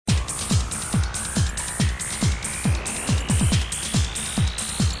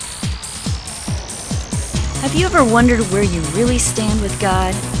Have you ever wondered where you really stand with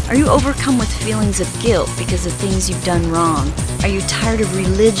God? Are you overcome with feelings of guilt because of things you've done wrong? Are you tired of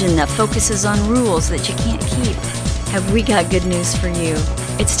religion that focuses on rules that you can't keep? Have we got good news for you?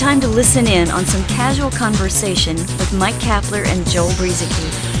 It's time to listen in on some casual conversation with Mike Kapler and Joel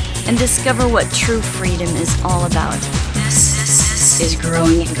Brueseke and discover what true freedom is all about. This is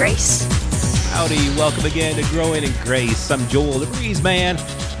Growing in Grace. Howdy, welcome again to Growing in Grace. I'm Joel the Breeze Man.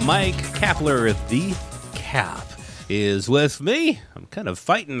 Mike Kapler, the Cap, is with me. I'm kind of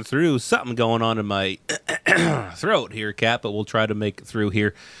fighting through something going on in my throat here, Cap, but we'll try to make it through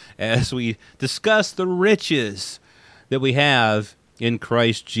here as we discuss the riches that we have in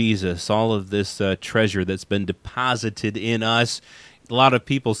Christ Jesus, all of this treasure that's been deposited in us. A lot of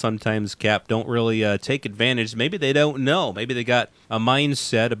people sometimes, Cap, don't really take advantage. Maybe they don't know. Maybe they got a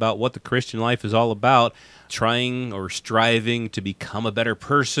mindset about what the Christian life is all about, trying or striving to become a better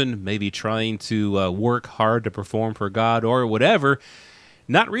person, maybe trying to work hard to perform for God or whatever,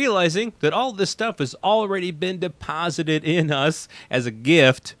 not realizing that all this stuff has already been deposited in us as a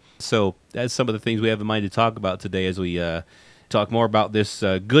gift. So that's some of the things we have in mind to talk about today as we talk more about this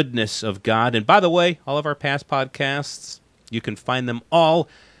goodness of God. And by the way, all of our past podcasts, you can find them all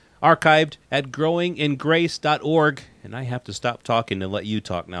archived at growingingrace.org. And I have to stop talking and let you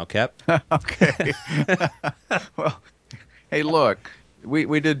talk now, Cap. Okay. Well, hey, look,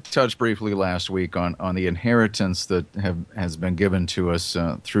 we did touch briefly last week on the inheritance that has been given to us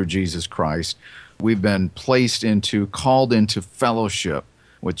through Jesus Christ. We've been called into fellowship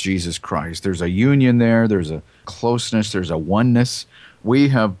with Jesus Christ. There's a union there. There's a closeness. There's a oneness. We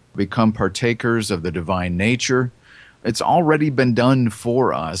have become partakers of the divine nature. It's already been done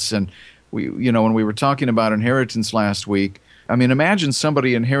for us. And when we were talking about inheritance last week, I mean, imagine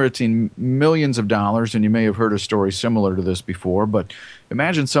somebody inheriting millions of dollars, and you may have heard a story similar to this before, but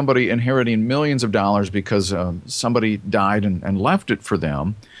imagine somebody inheriting millions of dollars because somebody died and left it for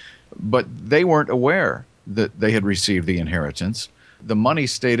them, but they weren't aware that they had received the inheritance. The money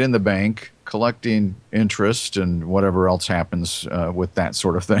stayed in the bank, collecting interest and whatever else happens with that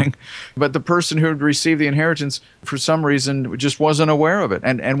sort of thing. But the person who had received the inheritance, for some reason, just wasn't aware of it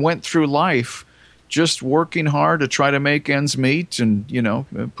and went through life just working hard to try to make ends meet and,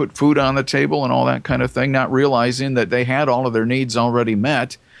 put food on the table and all that kind of thing, not realizing that they had all of their needs already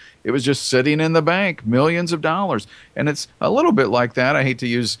met. It was just sitting in the bank, millions of dollars. And it's a little bit like that. I hate to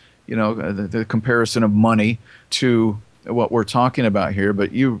use, the comparison of money to what we're talking about here,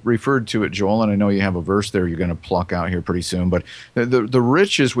 but you referred to it, Joel, and I know you have a verse there you're going to pluck out here pretty soon, but the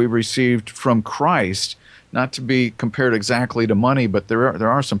riches we received from Christ, not to be compared exactly to money, but there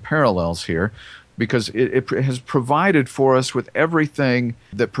are some parallels here, because it has provided for us with everything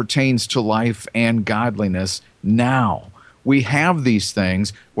that pertains to life and godliness now. We have these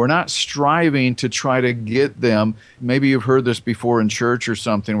things. We're not striving to try to get them. Maybe you've heard this before in church or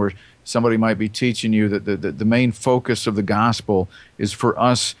something where somebody might be teaching you that the main focus of the gospel is for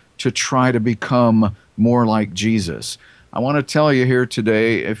us to try to become more like Jesus. I want to tell you here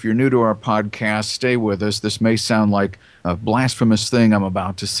today, if you're new to our podcast, stay with us. This may sound like a blasphemous thing I'm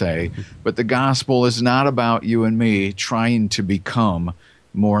about to say, but the gospel is not about you and me trying to become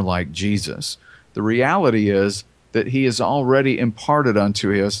more like Jesus. The reality is that he has already imparted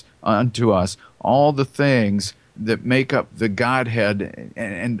unto us all the things that make up the Godhead,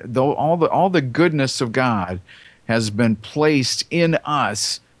 and though all the goodness of God has been placed in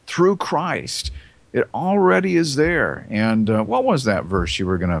us through Christ, it already is there. And what was that verse you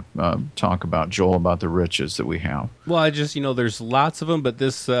were going to talk about, Joel, about the riches that we have? Well, I just, there's lots of them, but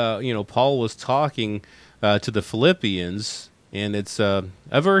this, Paul was talking to the Philippians, and it's a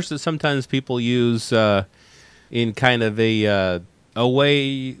verse that sometimes people use in kind of a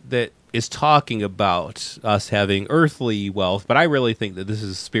way that is talking about us having earthly wealth, but I really think that this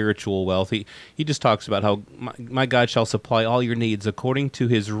is spiritual wealth. He just talks about how my God shall supply all your needs according to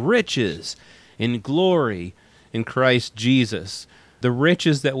his riches in glory in Christ Jesus. The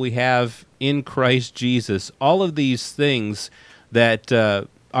riches that we have in Christ Jesus, all of these things that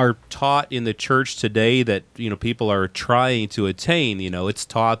are taught in the church today that people are trying to attain. It's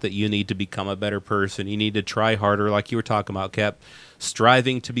taught that you need to become a better person. You need to try harder, like you were talking about, Cap.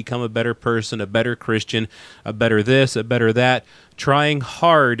 Striving to become a better person, a better Christian, a better this, a better that, trying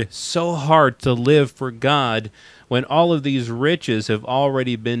hard, so hard to live for God when all of these riches have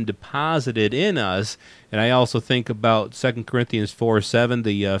already been deposited in us. And I also think about 2 Corinthians 4:7,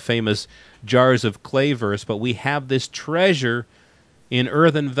 the famous jars of clay verse, but we have this treasure in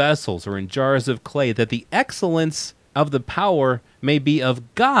earthen vessels or in jars of clay, that the excellence of the power may be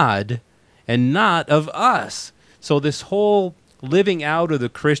of God and not of us. So this whole living out of the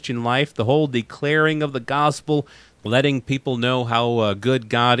Christian life, the whole declaring of the gospel, letting people know how good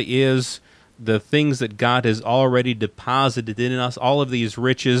God is, the things that God has already deposited in us, all of these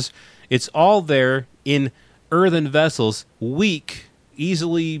riches, it's all there in earthen vessels, weak,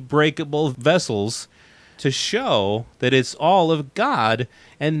 easily breakable vessels, to show that it's all of God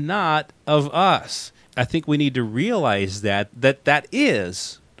and not of us. I think we need to realize that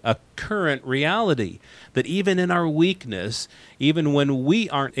is a current reality, that even in our weakness, even when we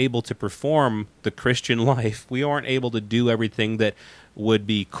aren't able to perform the Christian life, we aren't able to do everything that would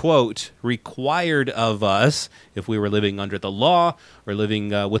be, quote, required of us if we were living under the law or living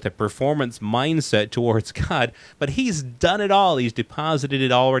with a performance mindset towards God. But He's done it all. He's deposited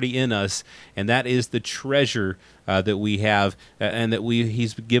it already in us, and that is the treasure that we have and that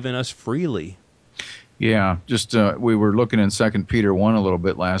He's given us freely. Yeah, just we were looking in 2 Peter 1 a little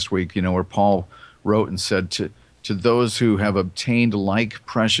bit last week, where Paul wrote and said to those who have obtained like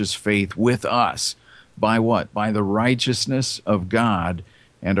precious faith with us, by what? By the righteousness of God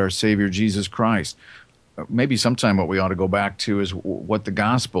and our Savior Jesus Christ. Maybe sometime what we ought to go back to is what the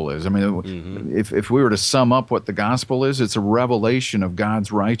gospel is. I mean, if we were to sum up what the gospel is, it's a revelation of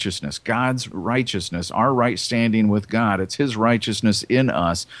God's righteousness. God's righteousness, our right standing with God. It's His righteousness in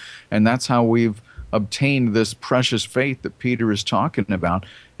us, and that's how we've obtained this precious faith that Peter is talking about,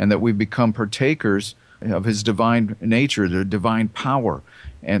 and that we've become partakers of His divine nature, the divine power.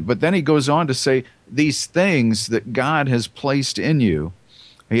 But then he goes on to say, these things that God has placed in you,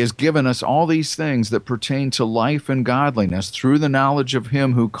 He has given us all these things that pertain to life and godliness through the knowledge of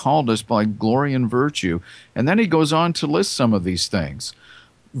Him who called us by glory and virtue. And then he goes on to list some of these things: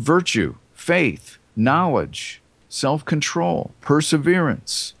 virtue, faith, knowledge, self-control,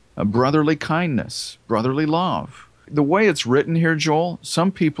 perseverance, brotherly kindness, brotherly love. The way it's written here, Joel,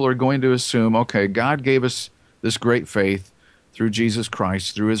 some people are going to assume, okay, God gave us this great faith through Jesus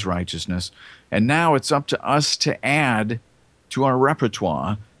Christ, through His righteousness, and now it's up to us to add to our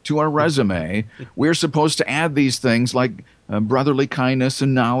repertoire, to our resume. We're supposed to add these things like brotherly kindness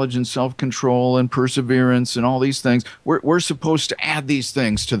and knowledge and self-control and perseverance and all these things. We're supposed to add these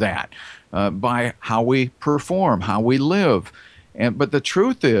things to that by how we perform, how we live. But the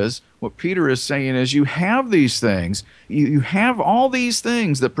truth is, what Peter is saying is, you have these things. You have all these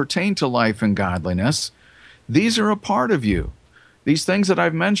things that pertain to life and godliness. These are a part of you. These things that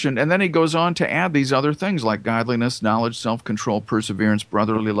I've mentioned. And then he goes on to add these other things like godliness, knowledge, self-control, perseverance,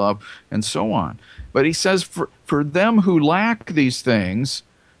 brotherly love, and so on. But he says, for them who lack these things,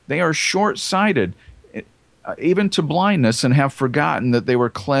 they are short-sighted, even to blindness, and have forgotten that they were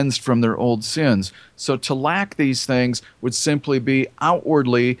cleansed from their old sins. So to lack these things would simply be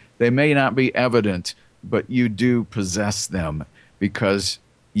outwardly, they may not be evident, but you do possess them because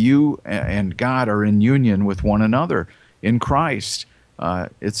you and God are in union with one another in Christ.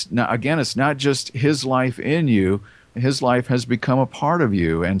 It's not just His life in you. His life has become a part of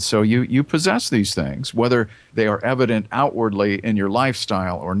you, and so you possess these things, whether they are evident outwardly in your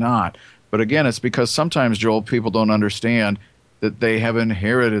lifestyle or not. But again, it's because sometimes, Joel, people don't understand that they have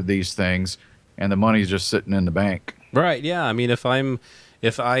inherited these things, and the money's just sitting in the bank. Right, yeah. I mean, if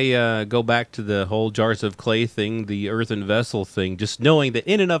I go back to the whole jars of clay thing, the earthen vessel thing, just knowing that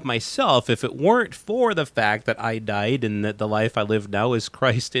in and of myself, if it weren't for the fact that I died and that the life I live now is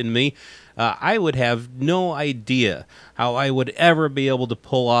Christ in me, I would have no idea how I would ever be able to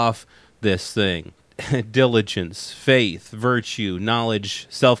pull off this thing. Diligence, faith, virtue, knowledge,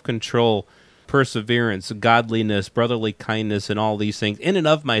 self-control, perseverance, godliness, brotherly kindness, and all these things in and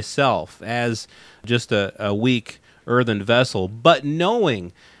of myself as just a weak earthen vessel, but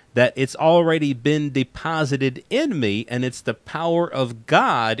knowing that it's already been deposited in me, and it's the power of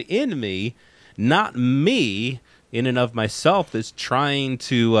God in me, not me in and of myself that's trying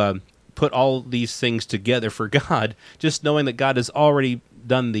to put all these things together for God, just knowing that God has already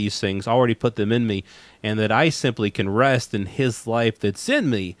done these things, already put them in me, and that I simply can rest in His life that's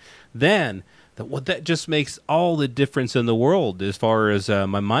in me, then that just makes all the difference in the world as far as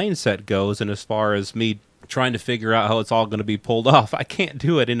my mindset goes, and as far as me trying to figure out how it's all going to be pulled off. I can't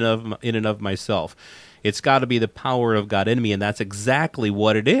do it in and of myself. It's got to be the power of God in me, and that's exactly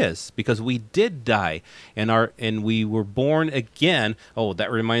what it is, because we did die, and we were born again. Oh,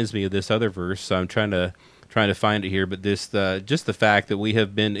 that reminds me of this other verse. So I'm trying to find it here, but this just the fact that we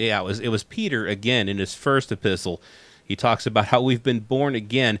have been. Yeah, it was Peter again in his first epistle. He talks about how we've been born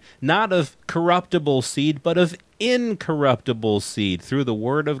again, not of corruptible seed, but of incorruptible seed, through the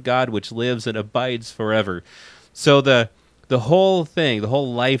word of God, which lives and abides forever. So the whole thing, the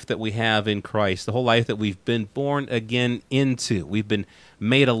whole life that we have in Christ, the whole life that we've been born again into, we've been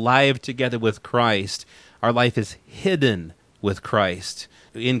made alive together with Christ. Our life is hidden with Christ,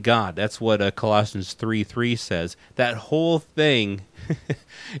 in God. That's what Colossians 3:3 says. That whole thing,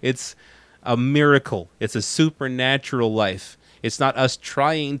 it's a miracle. It's a supernatural life. It's not us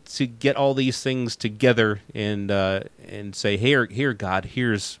trying to get all these things together and say, here, God,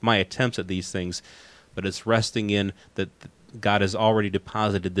 here's my attempts at these things. But it's resting in that God has already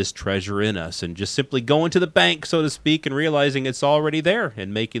deposited this treasure in us, and just simply going to the bank, so to speak, and realizing it's already there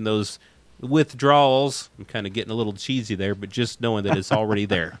and making those withdrawals. I'm kind of getting a little cheesy there, but just knowing that it's already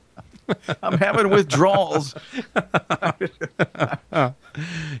there. I'm having withdrawals.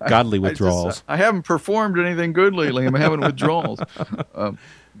 Godly withdrawals. I haven't performed anything good lately. I'm having withdrawals.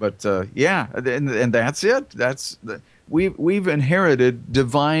 Yeah, and that's it. We've inherited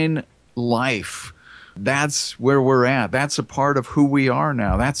divine life. That's where we're at. That's a part of who we are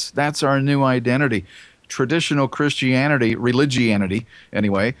now. That's our new identity. Traditional Christianity, religianity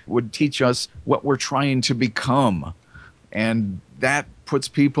anyway, would teach us what we're trying to become. And that puts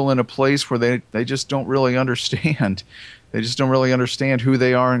people in a place where they just don't really understand. They just don't really understand who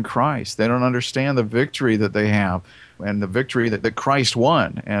they are in Christ. They don't understand the victory that they have and the victory that Christ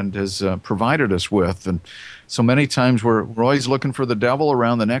won and has provided us with. And so many times we're always looking for the devil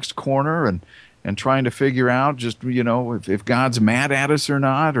around the next corner and trying to figure out just, if God's mad at us or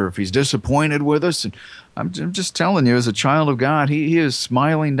not, or if he's disappointed with us. And I'm just telling you, as a child of God, he is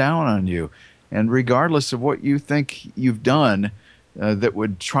smiling down on you. And regardless of what you think you've done that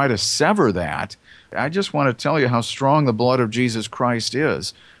would try to sever that, I just want to tell you how strong the blood of Jesus Christ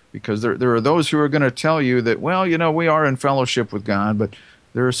is. Because there are those who are going to tell you that, well, we are in fellowship with God, but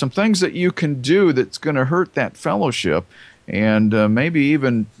there are some things that you can do that's going to hurt that fellowship. And maybe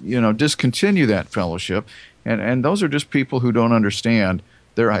even, discontinue that fellowship. And those are just people who don't understand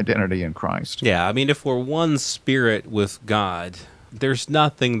their identity in Christ. Yeah, I mean, if we're one spirit with God, there's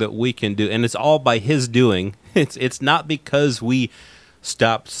nothing that we can do. And it's all by his doing. It's not because we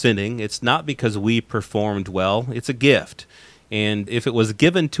stopped sinning. It's not because we performed well. It's a gift. And if it was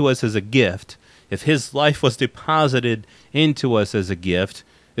given to us as a gift, if his life was deposited into us as a gift,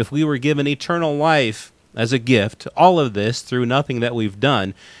 if we were given eternal life as a gift, all of this through nothing that we've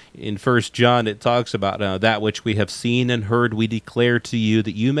done. In 1 John, it talks about that which we have seen and heard we declare to you,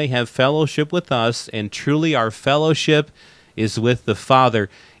 that you may have fellowship with us, and truly our fellowship is with the Father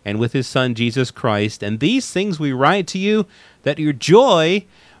and with his Son Jesus Christ. And these things we write to you, that your joy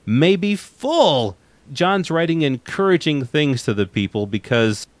may be full. John's writing encouraging things to the people,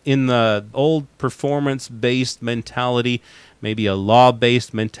 because in the old performance-based mentality, maybe a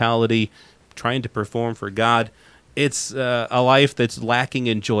law-based mentality, trying to perform for God, it's a life that's lacking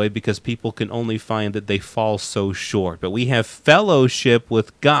in joy, because people can only find that they fall so short. But we have fellowship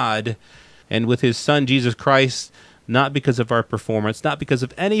with God and with his Son, Jesus Christ, not because of our performance, not because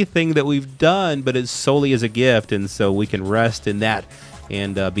of anything that we've done, but it's solely as a gift. And so we can rest in that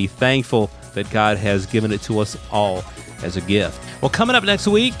and be thankful that God has given it to us all as a gift. Well, coming up next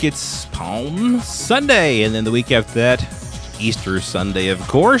week, it's Palm Sunday, and then the week after that, Easter Sunday, of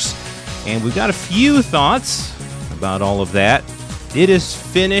course. And we've got a few thoughts about all of that. It is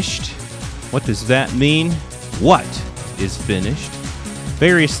finished. What does that mean? What is finished?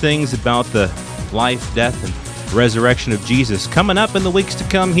 Various things about the life, death, and resurrection of Jesus coming up in the weeks to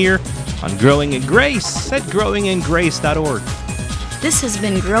come here on Growing in Grace at growingingrace.org. This has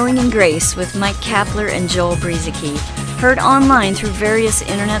been Growing in Grace with Mike Kapler and Joel Brizicki, heard online through various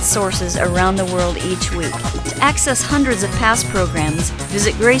internet sources around the world each week. To access hundreds of past programs,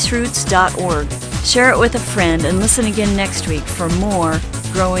 visit graceroots.org. Share it with a friend and listen again next week for more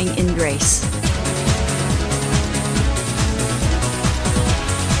Growing in Grace.